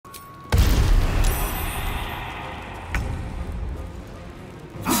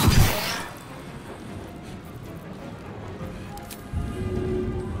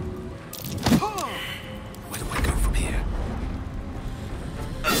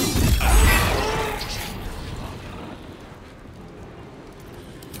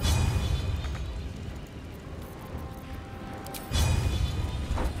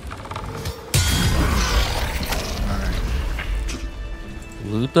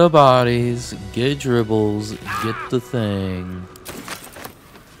the bodies, get dribbles, get the thing.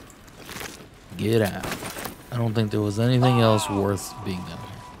 Get out. I don't think there was anything else worth being done here.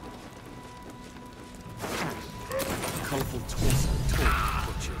 Colourful twist and talk,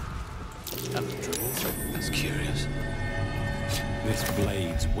 butcher. And the dribbles. That's curious. This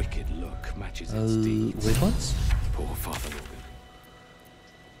blade's wicked look matches its deeds. Wait, what? Poor Father Morgan.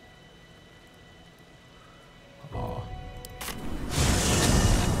 Oh.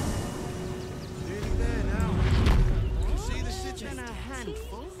 Nearly there now. You see the city? A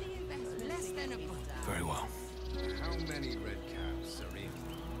handful. Less than a butter. Very well. How many red caps are in a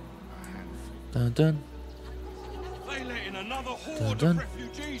handful? Dun dun. They let in another horde Dun, dun. of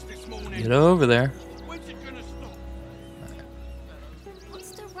refugees this morning. Get over there. When's it gonna stop?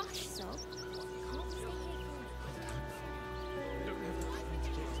 What's the rush, Sob? Can't stay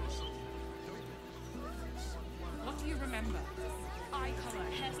What do you remember? Eye color,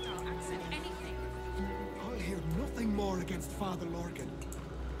 hairstyle, accent, anything. I'll hear nothing more against Father Lorcan.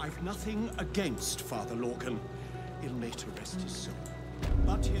 I've nothing against Father Lorcan. He'll later rest his soul.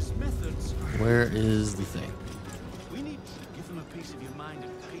 But his methods are... Where is the thing? We need to give him a piece of your mind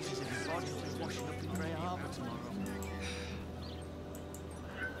and pieces of your body will be washing up in Grey Harbour tomorrow.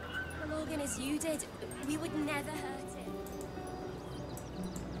 Morgan as you did. We would never hurt him.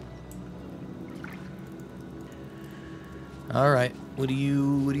 All right. What do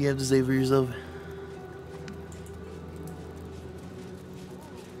you have to say for yourself?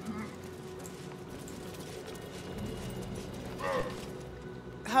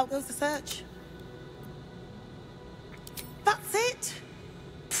 How goes the search? That's it.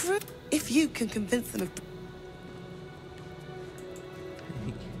 If you can convince them of...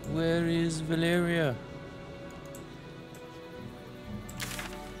 Where is Valeria?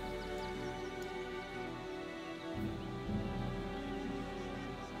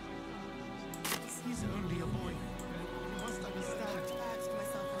 He's only a boy. You must understand. Ask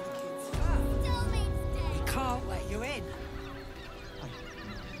myself and the kids. Still means dead. We can't let you in. I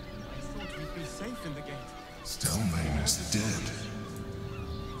thought we'd be safe in the gate. Stelmane is dead.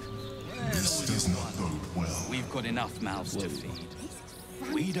 This does not bode well. We've got enough mouths to feed.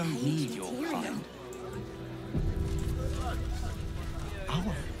 We don't need your kind.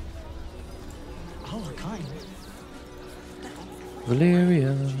 Our kind.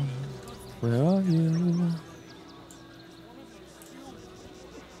 Valeria, where are you?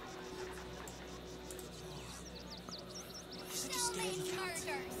 Still means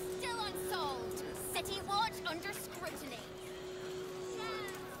murder. Still unsolved. City watch under scrutiny.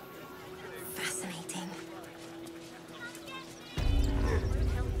 Fascinating.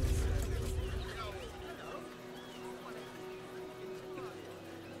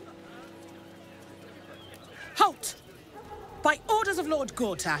 Halt! By orders of Lord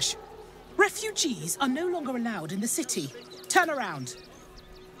Gortash, refugees are no longer allowed in the city. Turn around.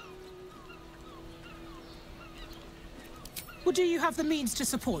 Well, do you have the means to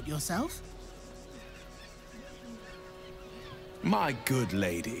support yourself? My good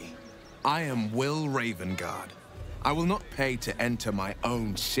lady, I am Will Ravengard. I will not pay to enter my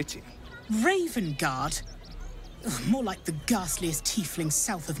own city. Ravengard? Ugh, more like the ghastliest tiefling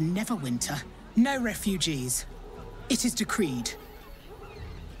south of Neverwinter. No refugees. It is decreed.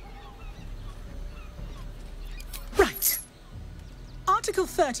 Right. Article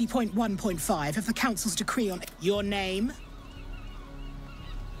 30.1.5 of the Council's decree on your name.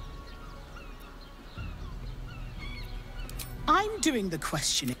 I'm doing the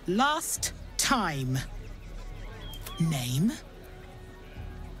questioning. Last time. Name?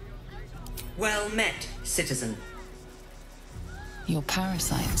 Well met, citizen. Your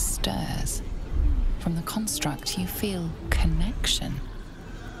parasite stirs. From the construct, you feel connection,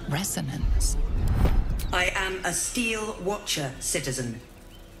 resonance. I am a Steel Watcher, citizen.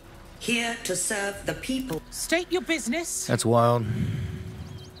 Here to serve the people. State your business. That's wild.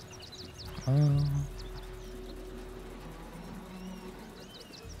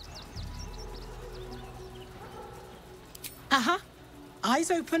 Uh-huh.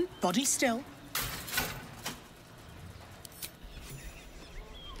 Eyes open, body still.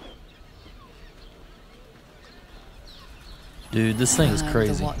 Dude, this thing is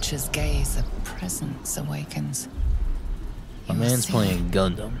crazy. The Watcher's gaze, a presence awakens. My man's playing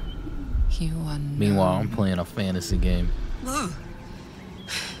Gundam. You are Meanwhile, I'm playing a fantasy game. Whoa.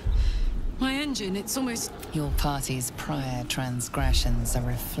 My engine, it's almost... Your party's prior transgressions are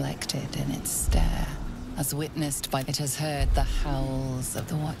reflected in its stare. As witnessed by it has heard the howls of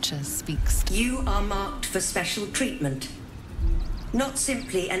the Watcher speaks. You are marked for special treatment. Not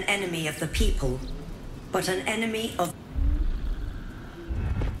simply an enemy of the people, but an enemy of...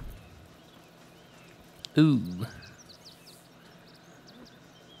 Ooh.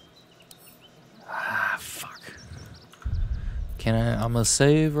 Ah, fuck. I'm gonna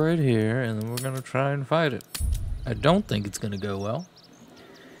save right here, and then we're gonna try and fight it. I don't think it's gonna go well.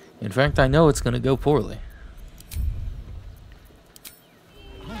 In fact, I know it's gonna go poorly.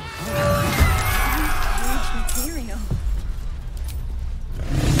 Material.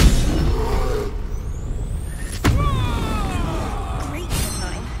 Great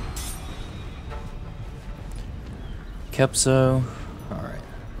design. Kepso. Alright.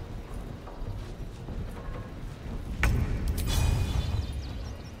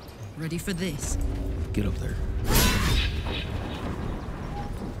 Ready for this? Get up there.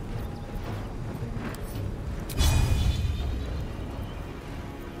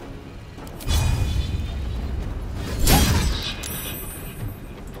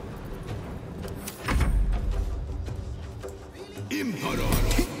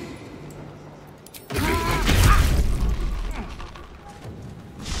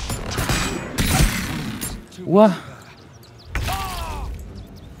 What?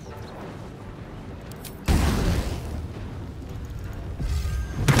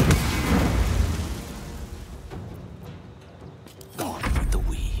 Gone with the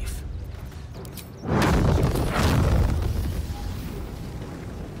weave.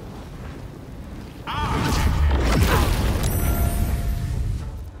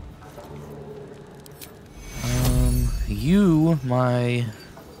 You, my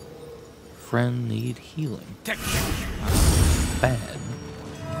friend, need healing. Bad.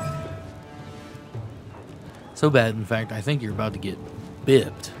 So bad, in fact, I think you're about to get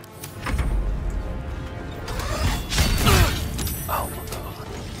bipped. Oh my god.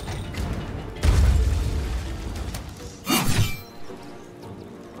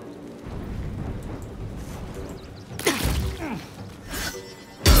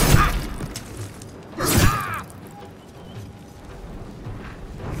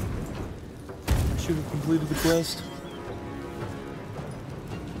 Should have completed the quest.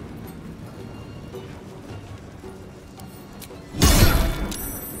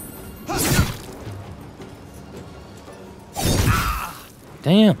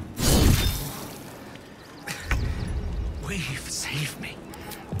 Damn.